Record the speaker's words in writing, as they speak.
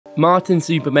Martin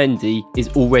Zubimendi is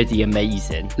already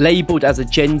amazing. Labelled as a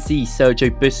Gen Z Sergio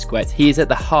Busquets, he is at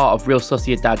the heart of Real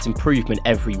Sociedad's improvement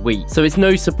every week. So it's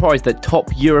no surprise that top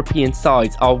European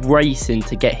sides are racing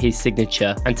to get his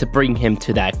signature and to bring him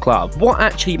to their club. What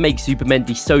actually makes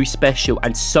Zubimendi so special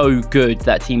and so good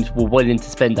that teams were willing to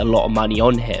spend a lot of money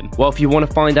on him? Well, if you want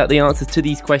to find out the answers to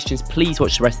these questions, please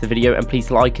watch the rest of the video and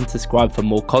please like and subscribe for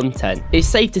more content. It's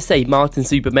safe to say Martin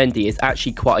Zubimendi is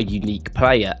actually quite a unique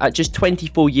player. At just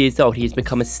 24 years old, he has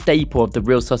become a staple of the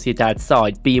Real Sociedad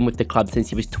side, being with the club since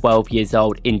he was 12 years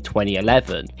old in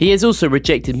 2011. He has also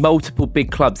rejected multiple big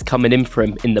clubs coming in for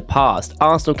him in the past.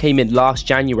 Arsenal came in last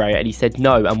January and he said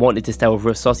no and wanted to stay with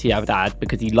Real Sociedad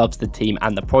because he loves the team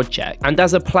and the project. And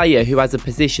as a player who has a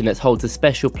position that holds a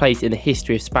special place in the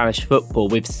history of Spanish football,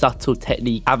 with subtle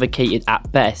technique advocated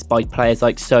at best by players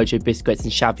like Sergio Busquets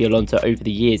and Xavi Alonso over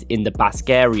the years in the Basque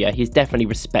area, he's definitely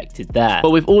respected there. But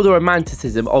with all the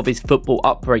romanticism of his football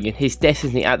upbringing, his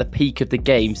destiny at the peak of the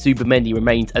game, Zubimendi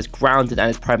remains as grounded and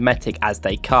as pragmatic as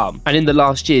they come. And in the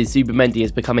last years, Zubimendi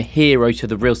has become a hero to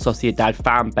the Real Sociedad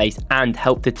fan base and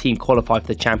helped the team qualify for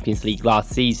the Champions League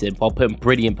last season, while putting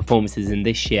brilliant performances in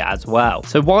this year as well.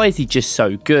 So why is he just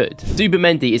so good?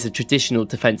 Zubimendi is a traditional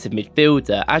defensive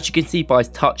midfielder. As you can see by his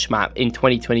touch map in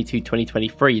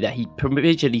 2022-2023, that he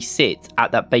provisionally sits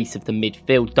at that base of the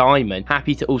midfield diamond,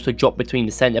 happy to also drop between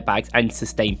the centre backs and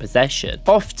sustain possession.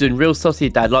 Often Real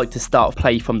Sociedad like to start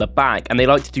play from the back and they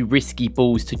like to do risky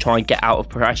balls to try and get out of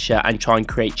pressure and try and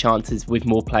create chances with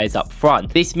more players up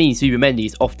front. This means Zubimendi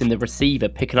is often the receiver,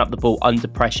 picking up the ball under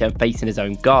pressure and facing his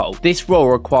own goal. This role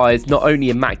requires not only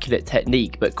immaculate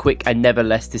technique but quick and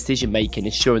nevertheless decision making,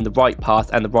 ensuring the right pass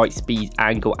and the right speed,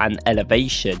 angle and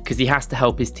elevation, because he has to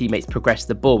help his teammates progress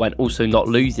the ball and also not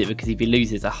lose it, because if he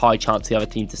loses, a high chance for the other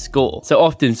team to score. So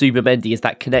often Zubimendi is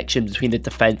that connection between the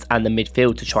defence and the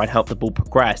midfield to try and help the ball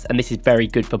progress, and this is very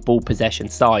good for ball possession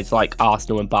sides like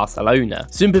Arsenal and Barcelona.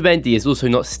 Zubimendi is also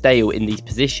not stale in these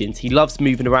positions. He loves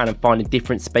moving around and finding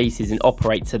different spaces and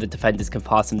operates so the defenders can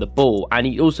pass him the ball, and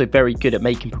he's also very good at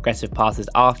making progressive passes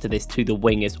after this to the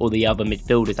wingers or the other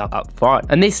midfielders up front.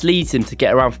 And this leads him to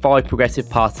get around 5 progressive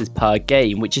passes per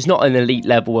game, which is not an elite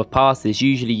level of passes.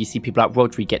 Usually you see people like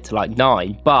Rodri get to like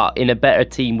 9, but in a better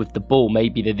team with the ball,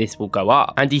 maybe this will go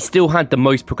up. And he still had the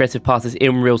most progressive passes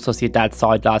in Real Sociedad's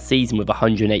side last season with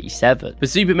 187. But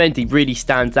Zubimendi really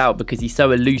stands out because he's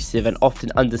so elusive and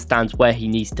often understands where he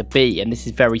needs to be, and this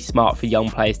is very smart for young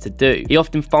players to do. He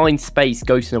often finds space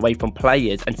ghosting away from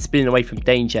players and spinning away from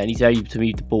danger, and he's able to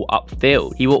move the ball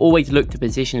upfield. He will always look to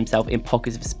position himself in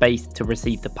pockets of space to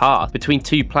receive the pass between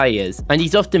 2 players, and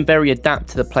he's often very adapt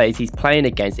to the players he's playing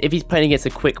against. If he's playing against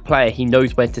a quick player, he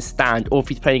knows where to stand, or if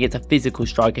he's playing against a physical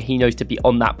striker, he knows to be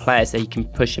on that player so he can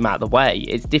push him out of the way.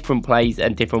 It's different plays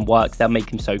and different works that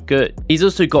make him so good. He's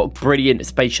also got brilliant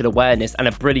spatial awareness and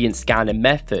a brilliant scanning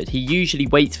method. He usually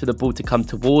waits for the ball to come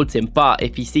towards him, but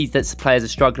if he sees that players are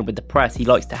struggling with the press, he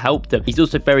likes to help them. He's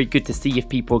also very good to see if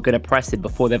people are going to press him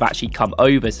before they've actually come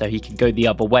over, so he can go the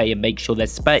other way and make sure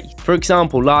there's space. For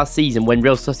example, last season when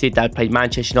Real Sociedad played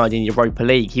Manchester United in Europa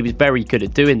League, he was very good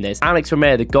at doing this. Alex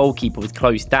Romero, the goalkeeper, was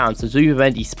closed down, so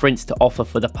Zubimendi sprints to offer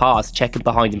for the pass, checking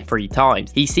behind him 3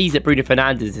 times. He sees that Bruno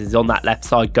Fernandes is on that left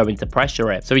side going to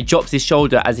pressure him, so he drops his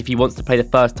shoulder as if he wants to play the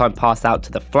first time pass out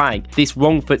to the flank. This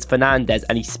wrong foots Fernandes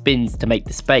and he spins to make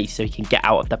the space so he can get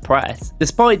out of the press.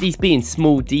 Despite these being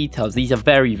small details, these are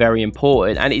very, very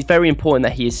important, and it's very important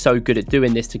that he is so good at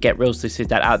doing this to get Real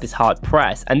Sociedad out of this hard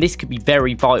press, and this could be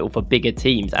very vital for bigger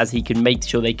teams as he can make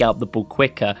sure they get up the ball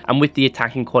quicker, and with the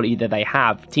attacking quality that they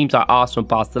have, teams like Arsenal and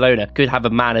Barcelona could have a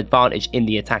man advantage in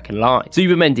the attacking line.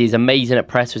 Zubimendi is amazing at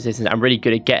press resistance and really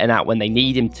good at getting out when they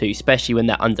need him to, especially when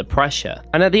they're under pressure.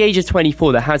 And at the age of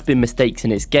 24, there has been mistakes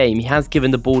in his game. He has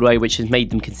given the ball away, which has made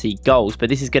them concede goals, but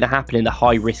this is going to happen in the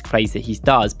high risk plays that he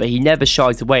does, but he never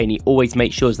shies away and he always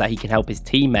makes sure that he can help his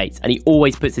teammates, and he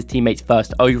always puts his teammates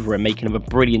first over him, making him a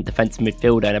brilliant defensive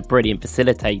midfielder and a brilliant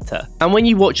facilitator. And when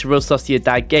you watch a Real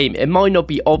Sociedad game, it might not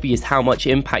be obvious how much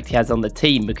impact he has on the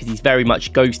team because he's very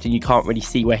much ghost and you can't really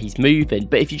see where he's moving,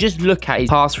 but if you just look at his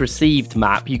pass received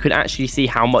map, you can actually see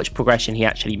how much progression he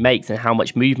actually makes and how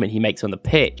much movement he makes on the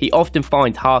pitch. He often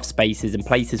finds half spaces and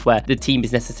places where the team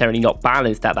is necessarily not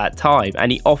balanced at that time,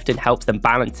 and he often helps them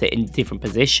balance it in different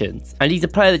positions. And he's a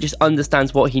player that just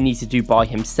understands what he needs to do by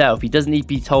himself. He doesn't need to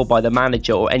be told by the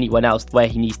manager or anyone else where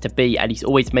he needs to be, and he's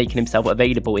always making himself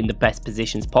available in the best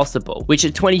positions possible, which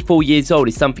at 24 years old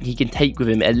is something he can take with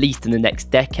him at least in the next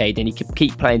decade, and he can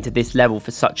keep playing to this level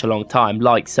for such a long time,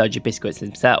 like Sergio Busquets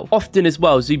himself. Often as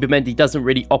well, Zubimendi doesn't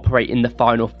really operate in the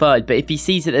final third, but if he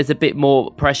sees that there's a bit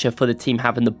more pressure for the team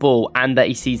having the ball and that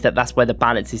he sees that that's where the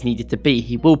balance is needed to be,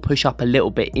 he will push up a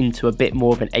little bit into a bit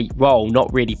more of an 8 role,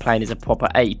 not really playing as a proper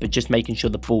 8, but just making sure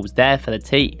the ball's there for the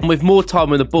team. And with more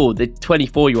time on the ball, the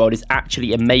 24-year-old is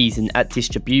actually amazing at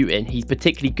distributing. He's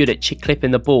particularly good at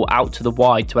clipping the ball out to the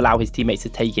wide to allow his teammates to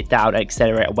take it down and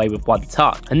accelerate away with one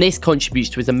touch. And this contributes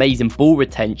to his amazing ball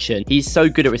retention. He's so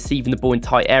good at receiving the ball in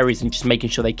tight areas and just making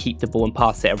sure they keep the ball and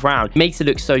pass it around. He makes it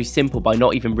look so simple by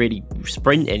not even really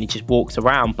sprinting. He just walks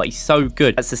around, but he's so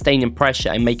good at sustaining pressure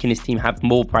and making his team have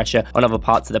more pressure on other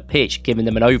parts of the pitch, giving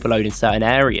them an overload in certain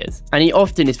areas. And he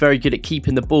often is very good at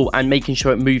keeping the ball and making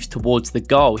sure it moves towards the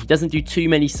goal. He doesn't do too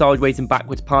many sideways and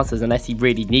backwards passes unless he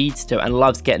really needs to, and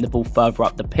loves getting the ball further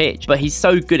up the pitch. But he's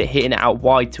so good at hitting it out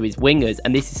wide to his wingers,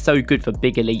 and this is so good for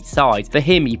big elite sides. For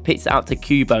him, he pits it out to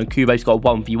Kubo, and Kubo's got a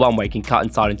 1v1 where he can cut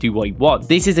inside and do what he wants.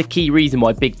 This is a key reason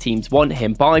why big teams want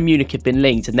him. Bayern Munich have been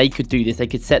linked, and they could do this. They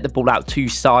could set the ball out to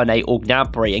Sane or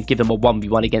Gnabry and give them a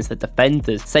 1v1 against the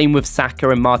defenders. Same with Saka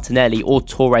and Martinelli, or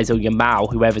Torres or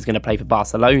Yamal, whoever's going to play for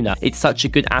Barcelona. It's such a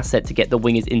good asset to get the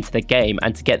wingers into the game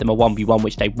and to get them a 1v1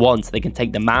 which they want, so they can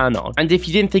take the man on. And if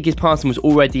you didn't think his passing was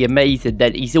already amazing,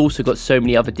 then he's also got so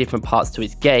many other different parts to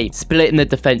his game, splitting the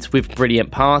defense with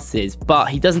brilliant passes. But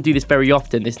he doesn't do this very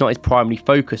often. It's not his primary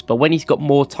focus, but when he's got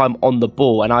more time on the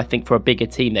ball, and I think for a bigger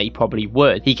team that he probably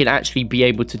would, he can actually be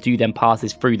able to do them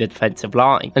passes through the defensive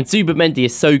line. And Zubimendi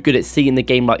is so good at seeing the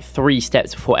game like 3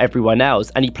 steps before everyone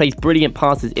else, and he plays brilliant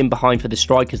passes in behind for the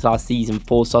strikers last season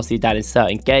for Sociedad in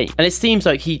certain games. And it seems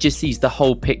like he just sees the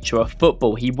whole picture of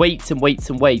football. He waits and waits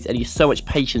and waits, and he has so much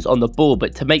patience on the ball,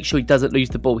 but to make sure he doesn't lose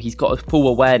the ball, he's got a full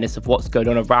awareness of what's going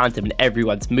on around him and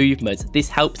everyone's movements. This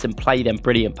helps him play them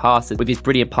brilliant passes with his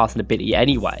brilliant passing ability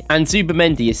anyway. And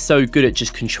Zubimendi is so good at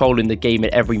just controlling the game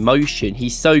in every motion.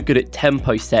 He's so good at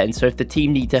tempo setting, so if the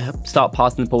team need to start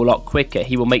passing the ball a lot quicker,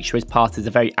 he will make sure his passes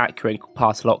are very accurate and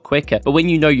pass a lot quicker. But when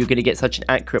you know you're going to get such an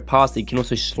accurate pass, you can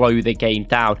also slow the game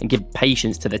down and give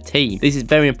patience to the team. This is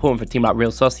very important for a team like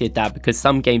Real Sociedad, because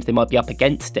some games they might be up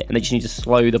against it and they just need to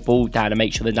slow the ball down and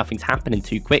make sure that nothing's happening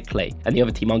too quickly and the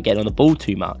other team aren't getting on the ball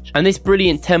too much. And this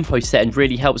brilliant tempo setting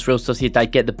really helps Real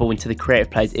Sociedad get the ball into the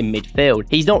creative players in midfield.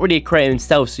 He's not really a creator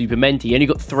himself, Zubimendi. He only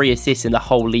got 3 assists in the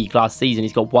whole league last season.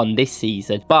 He's got 1 this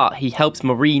season, but he helps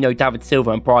Marino, David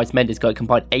Silva and Bryce Mendes go a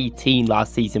combined 18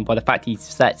 last season by the fact he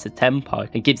sets a tempo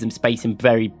and gives them space in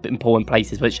very important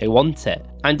places which they want it.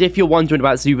 And if you're wondering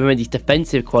about Zubimendi's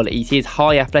defensive qualities, he has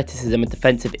high athleticism and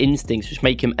defensive instincts which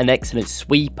make him an excellent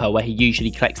sweeper, where he usually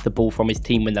collects the ball from his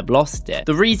team when they've lost it.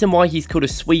 The reason why he's called a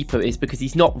sweeper is because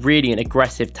he's not really an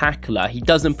aggressive tackler. He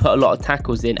doesn't put a lot of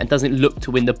tackles in and doesn't look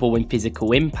to win the ball in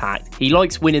physical impact. He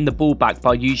likes winning the ball back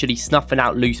by usually snuffing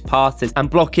out loose passes and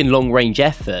blocking long range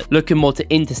effort, looking more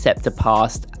to intercept a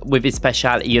pass with his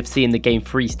speciality of seeing the game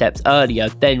 3 steps earlier,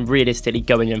 then realistically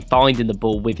going and finding the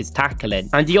ball with his tackling.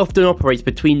 And he often operates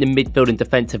between the midfield and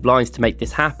defensive lines to make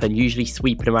this happen, usually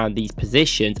sweeping around these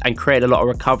positions and create a lot of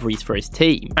recoveries for his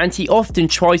team. And he often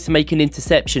tries to make an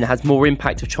interception, has more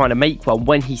impact of trying to make one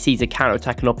when he sees a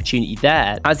counter-attacking opportunity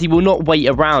there, as he will not wait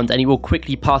around and he will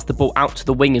quickly pass the ball out to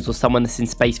the wingers or someone that's in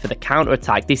space for the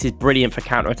counter-attack. This is brilliant for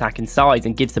counter-attacking sides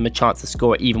and gives them a chance to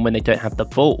score it even when they don't have the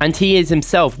ball. And he is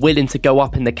himself willing to go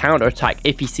up in the counter-attack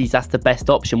if he sees that's the best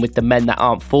option with the men that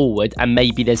aren't forward and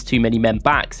maybe there's too many men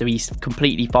back, so he's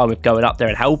completely fine with going up there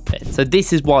and helping. So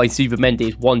this is why Zubimendi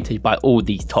is wanted by all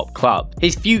these top clubs.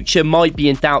 His future might be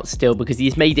in doubt still because he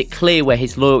has made it clear where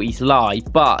his loyalties lie,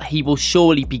 but he will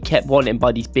surely be kept wanting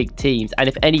by these big teams, and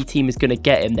if any team is going to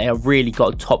get him, they have really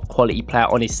got a top quality player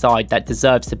on his side that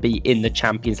deserves to be in the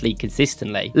Champions League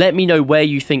consistently. Let me know where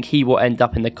you think he will end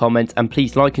up in the comments, and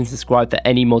please like and subscribe for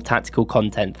any more tactical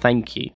content. Thank you.